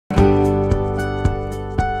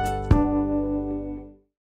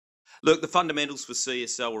Look, the fundamentals for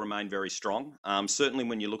CSL remain very strong. Certainly,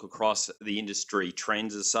 when you look across the industry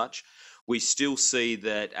trends as such, we still see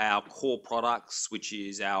that our core products, which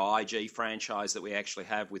is our IG franchise that we actually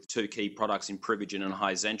have with two key products in Privigen and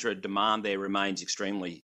Hizentra, demand there remains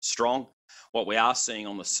extremely strong. What we are seeing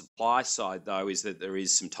on the supply side, though, is that there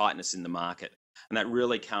is some tightness in the market, and that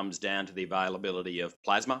really comes down to the availability of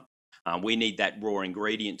plasma. We need that raw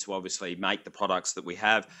ingredient to obviously make the products that we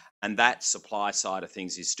have, and that supply side of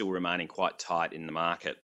things is still remaining quite tight in the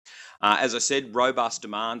market. As I said, robust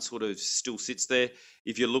demand sort of still sits there.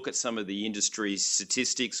 If you look at some of the industry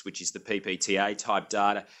statistics, which is the PPTA type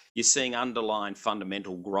data, you're seeing underlying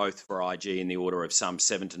fundamental growth for IG in the order of some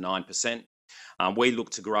 7 to 9%. We look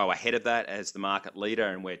to grow ahead of that as the market leader,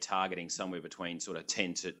 and we're targeting somewhere between sort of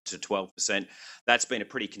 10 to 12%. That's been a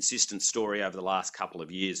pretty consistent story over the last couple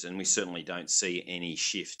of years, and we certainly don't see any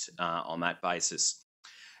shift on that basis.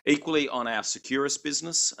 Equally, on our Securus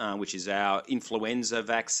business, which is our influenza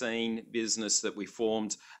vaccine business that we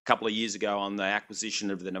formed a couple of years ago on the acquisition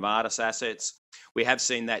of the Novartis assets, we have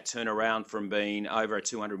seen that turn around from being over a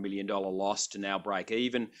 $200 million loss to now break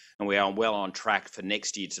even, and we are well on track for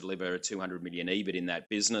next year to deliver a $200 million EBIT in that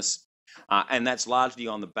business. And that's largely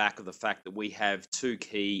on the back of the fact that we have two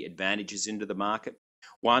key advantages into the market.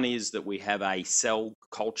 One is that we have a cell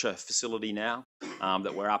culture facility now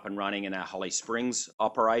that we're up and running in our Holly Springs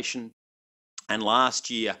operation. And last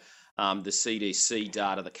year, the CDC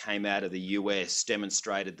data that came out of the US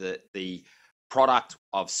demonstrated that the product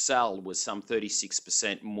of cell was some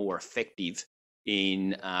 36% more effective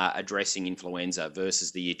in addressing influenza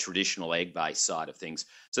versus the traditional egg-based side of things.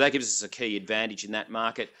 So that gives us a key advantage in that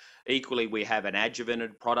market. Equally, we have an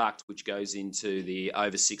adjuvanted product which goes into the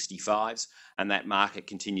over 65s, and that market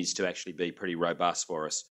continues to actually be pretty robust for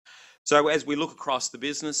us. So as we look across the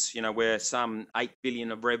business, we're some 8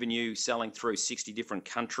 billion of revenue selling through 60 different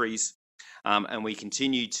countries, and we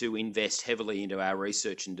continue to invest heavily into our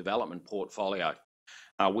research and development portfolio.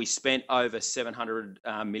 We spent over 700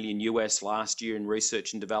 million US last year in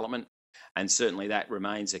research and development, and certainly that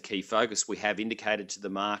remains a key focus. We have indicated to the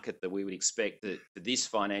market that we would expect that for this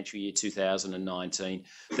financial year 2019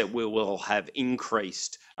 that we will have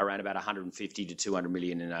increased around about 150 to 200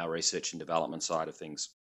 million in our research and development side of things.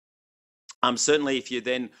 Certainly, if you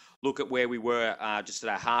then look at where we were just at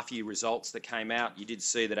our half-year results that came out, you did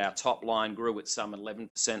see that our top line grew at some 11%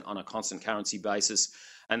 on a constant currency basis,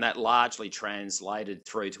 and that largely translated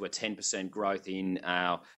through to a 10% growth in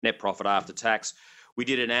our net profit after tax. We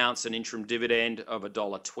did announce an interim dividend of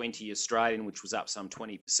 $1.20 Australian, which was up some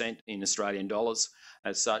 20% in Australian dollars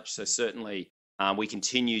as such. So certainly we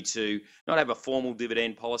continue to not have a formal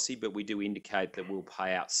dividend policy, but we do indicate that we'll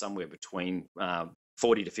pay out somewhere between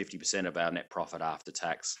 40 to 50% of our net profit after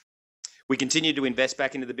tax. We continue to invest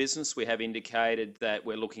back into the business. We have indicated that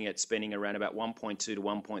we're looking at spending around about 1.2 to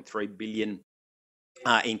 1.3 billion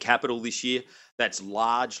in capital this year. That's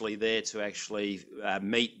largely there to actually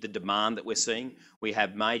meet the demand that we're seeing. We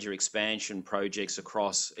have major expansion projects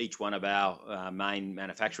across each one of our main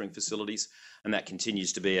manufacturing facilities, and that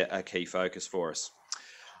continues to be a key focus for us.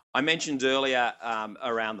 I mentioned earlier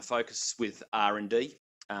around the focus with R&D.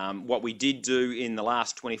 What we did do in the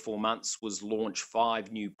last 24 months was launch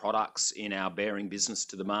 5 new products in our bearing business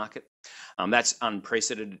to the market. That's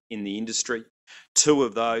unprecedented in the industry. 2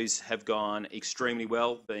 of those have gone extremely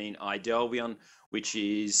well, being Idelvion, which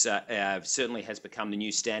is certainly has become the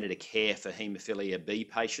new standard of care for haemophilia B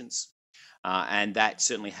patients. And that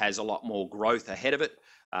certainly has a lot more growth ahead of it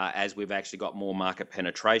as we've actually got more market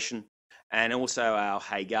penetration. And also our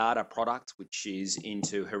Haegarda product, which is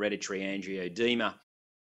into hereditary angioedema,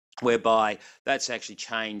 whereby that's actually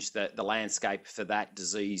changed the landscape for that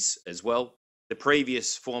disease as well. The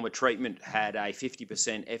previous form of treatment had a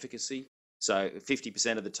 50% efficacy, so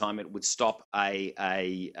 50% of the time it would stop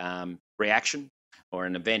a reaction or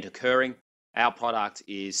an event occurring. Our product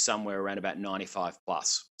is somewhere around about 95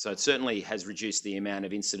 plus. So it certainly has reduced the amount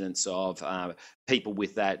of incidence of people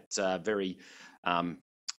with that very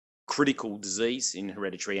critical disease in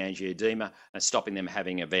hereditary angioedema and stopping them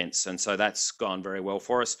having events. And so that's gone very well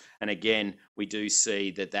for us. And again, we do see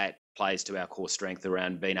that that plays to our core strength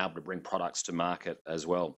around being able to bring products to market as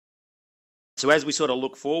well. So as we sort of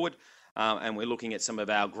look forward and we're looking at some of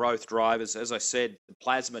our growth drivers, as I said, the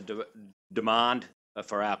plasma demand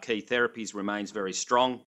for our key therapies remains very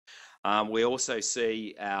strong. We also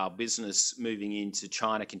see our business moving into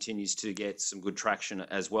China continues to get some good traction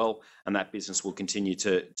as well, and that business will continue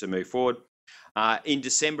to move forward. In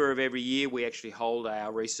December of every year, we actually hold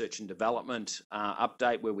our research and development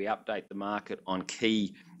update where we update the market on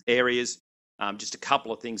key areas. Just a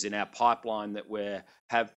couple of things in our pipeline that we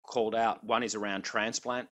have called out. One is around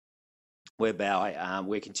transplant. whereby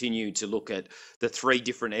we're continuing to look at the three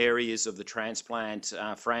different areas of the transplant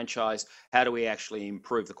franchise. How do we actually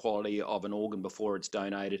improve the quality of an organ before it's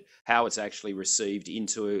donated, how it's actually received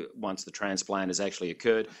into once the transplant has actually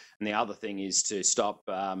occurred? And the other thing is to stop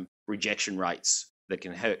rejection rates that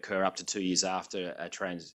can occur up to 2 years after a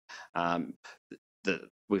um,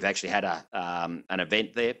 we've actually had an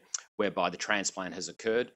event there whereby the transplant has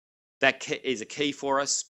occurred. That is a key for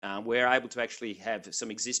us. We're able to actually have some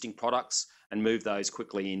existing products and move those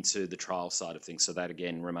quickly into the trial side of things. So that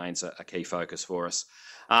again remains a key focus for us.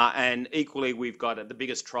 And equally, we've got the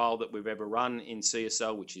biggest trial that we've ever run in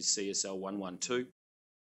CSL, which is CSL 112.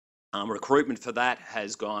 Recruitment for that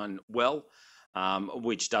has gone well,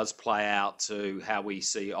 which does play out to how we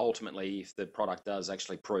see ultimately if the product does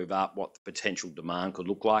actually prove up what the potential demand could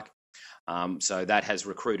look like. So that has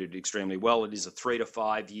recruited extremely well. It is a 3 to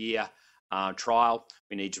 5 year trial.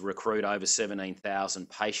 We need to recruit over 17,000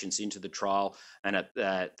 patients into the trial, and at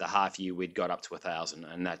the half year we'd got up to 1,000,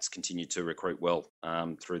 and that's continued to recruit well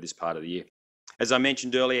through this part of the year. As I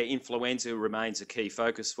mentioned earlier, influenza remains a key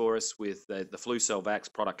focus for us with the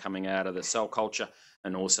Flucelvax product coming out of the cell culture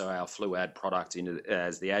and also our Fluad product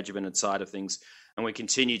as the adjuvant side of things. And we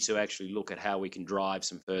continue to actually look at how we can drive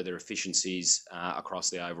some further efficiencies across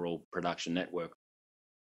the overall production network.